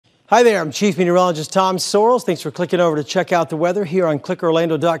Hi there, I'm Chief Meteorologist Tom Sorrells. Thanks for clicking over to check out the weather here on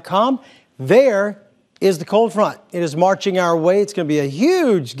clickorlando.com. There is the cold front. It is marching our way. It's going to be a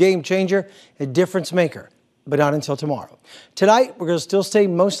huge game changer, a difference maker, but not until tomorrow. Tonight, we're going to still stay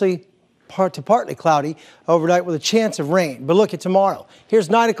mostly partly cloudy overnight with a chance of rain. But look at tomorrow. Here's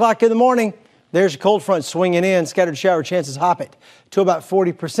 9 o'clock in the morning. There's your cold front swinging in. Scattered shower chances hop it to about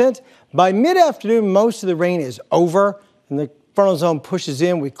 40%. By mid-afternoon, most of the rain is over, and the frontal zone pushes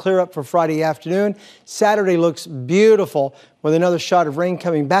in. We clear up for Friday afternoon. Saturday looks beautiful with another shot of rain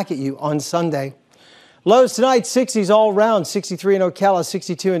coming back at you on Sunday. Lows tonight, 60s all around. 63 in Ocala,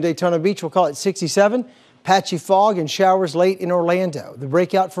 62 in Daytona Beach. We'll call it 67. Patchy fog and showers late in Orlando. The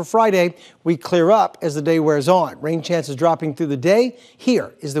breakout for Friday, we clear up as the day wears on. Rain chances dropping through the day.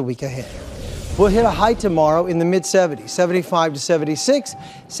 Here is the week ahead. We'll hit a high tomorrow in the mid-70s, 75 to 76.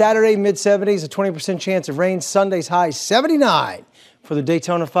 Saturday, mid-70s, a 20% chance of rain. Sunday's high, 79 for the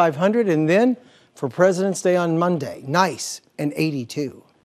Daytona 500. And then for President's Day on Monday, nice and 82.